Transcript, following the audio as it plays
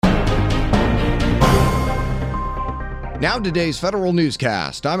Now today's Federal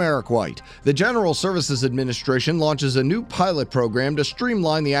Newscast. I'm Eric White. The General Services Administration launches a new pilot program to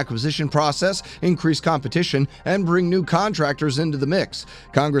streamline the acquisition process, increase competition, and bring new contractors into the mix.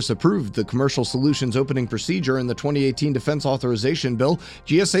 Congress approved the Commercial Solutions Opening Procedure in the 2018 Defense Authorization Bill.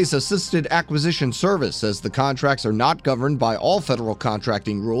 GSA's Assisted Acquisition Service says the contracts are not governed by all federal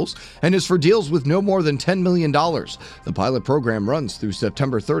contracting rules and is for deals with no more than $10 million. The pilot program runs through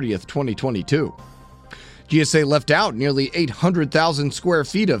September 30th, 2022. GSA left out nearly 800,000 square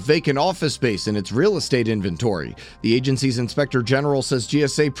feet of vacant office space in its real estate inventory. The agency's Inspector General says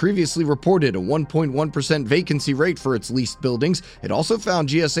GSA previously reported a 1.1% vacancy rate for its leased buildings. It also found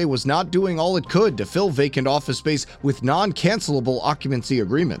GSA was not doing all it could to fill vacant office space with non-cancelable occupancy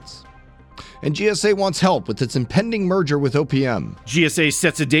agreements. And GSA wants help with its impending merger with OPM. GSA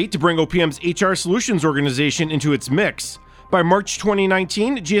sets a date to bring OPM's HR Solutions organization into its mix. By March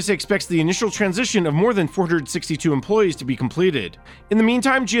 2019, GSA expects the initial transition of more than 462 employees to be completed. In the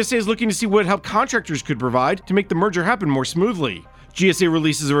meantime, GSA is looking to see what help contractors could provide to make the merger happen more smoothly. GSA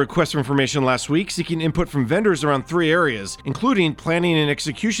releases a request for information last week seeking input from vendors around 3 areas, including planning and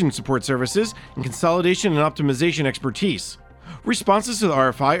execution support services and consolidation and optimization expertise. Responses to the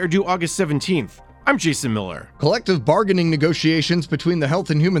RFI are due August 17th. I'm Jason Miller. Collective bargaining negotiations between the Health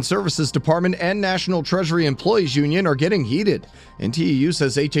and Human Services Department and National Treasury Employees Union are getting heated. NTEU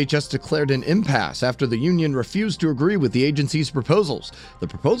says HHS declared an impasse after the union refused to agree with the agency's proposals. The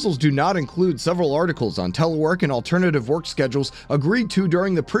proposals do not include several articles on telework and alternative work schedules agreed to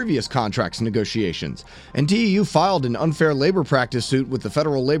during the previous contracts negotiations. NTEU filed an unfair labor practice suit with the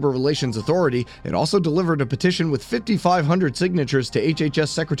Federal Labor Relations Authority. It also delivered a petition with 5,500 signatures to HHS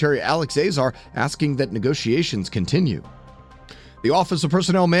Secretary Alex Azar asking that negotiations continue. The Office of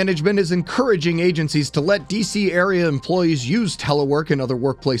Personnel Management is encouraging agencies to let D.C. area employees use telework and other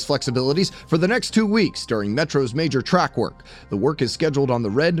workplace flexibilities for the next 2 weeks during Metro's major track work. The work is scheduled on the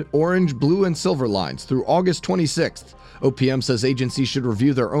red, orange, blue, and silver lines through August 26th. OPM says agencies should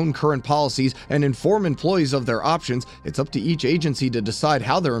review their own current policies and inform employees of their options. It's up to each agency to decide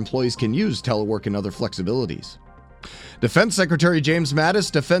how their employees can use telework and other flexibilities. Defense Secretary James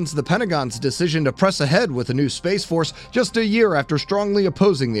Mattis defends the Pentagon's decision to press ahead with a new Space Force just a year after strongly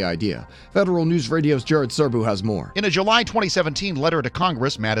opposing the idea. Federal News Radio's Jared Serbu has more. In a July 2017 letter to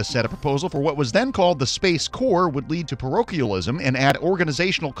Congress, Mattis said a proposal for what was then called the Space Corps would lead to parochialism and add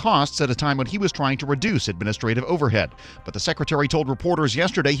organizational costs at a time when he was trying to reduce administrative overhead. But the Secretary told reporters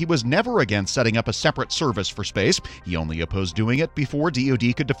yesterday he was never against setting up a separate service for space. He only opposed doing it before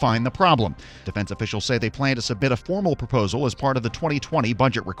DoD could define the problem. Defense officials say they plan to submit a formal proposal as part of the 2020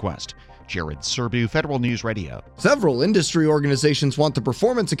 budget request. Jared Serbu, Federal News Radio. Several industry organizations want the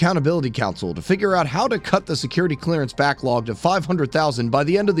Performance Accountability Council to figure out how to cut the security clearance backlog to 500,000 by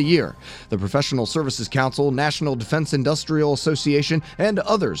the end of the year. The Professional Services Council, National Defense Industrial Association, and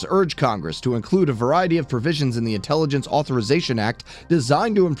others urge Congress to include a variety of provisions in the Intelligence Authorization Act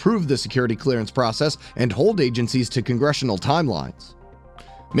designed to improve the security clearance process and hold agencies to congressional timelines.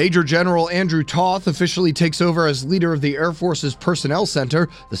 Major General Andrew Toth officially takes over as leader of the Air Force's Personnel Center.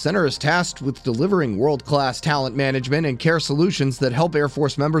 The center is tasked with delivering world-class talent management and care solutions that help Air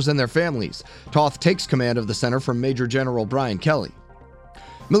Force members and their families. Toth takes command of the center from Major General Brian Kelly.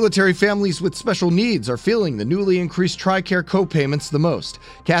 Military families with special needs are feeling the newly increased TRICARE co-payments the most.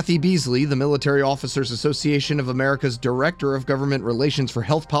 Kathy Beasley, the Military Officers Association of America's Director of Government Relations for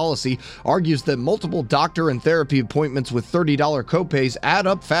Health Policy, argues that multiple doctor and therapy appointments with $30 co-pays add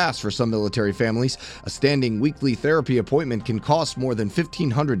up fast for some military families. A standing weekly therapy appointment can cost more than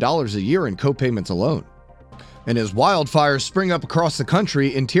 $1,500 a year in co-payments alone. And as wildfires spring up across the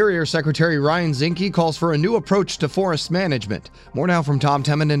country, Interior Secretary Ryan Zinke calls for a new approach to forest management. More now from Tom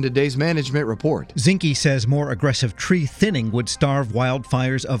Temin in today's Management Report. Zinke says more aggressive tree thinning would starve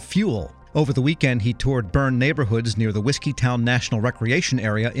wildfires of fuel. Over the weekend, he toured burned neighborhoods near the Whiskeytown National Recreation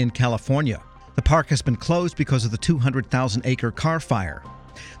Area in California. The park has been closed because of the 200,000-acre Carr Fire.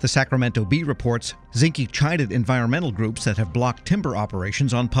 The Sacramento Bee reports Zinke chided environmental groups that have blocked timber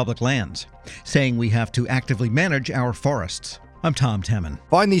operations on public lands, saying we have to actively manage our forests. I'm Tom Temin.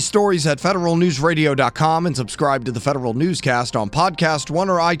 Find these stories at federalnewsradio.com and subscribe to the Federal Newscast on Podcast One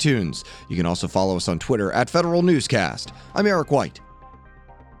or iTunes. You can also follow us on Twitter at Federal Newscast. I'm Eric White.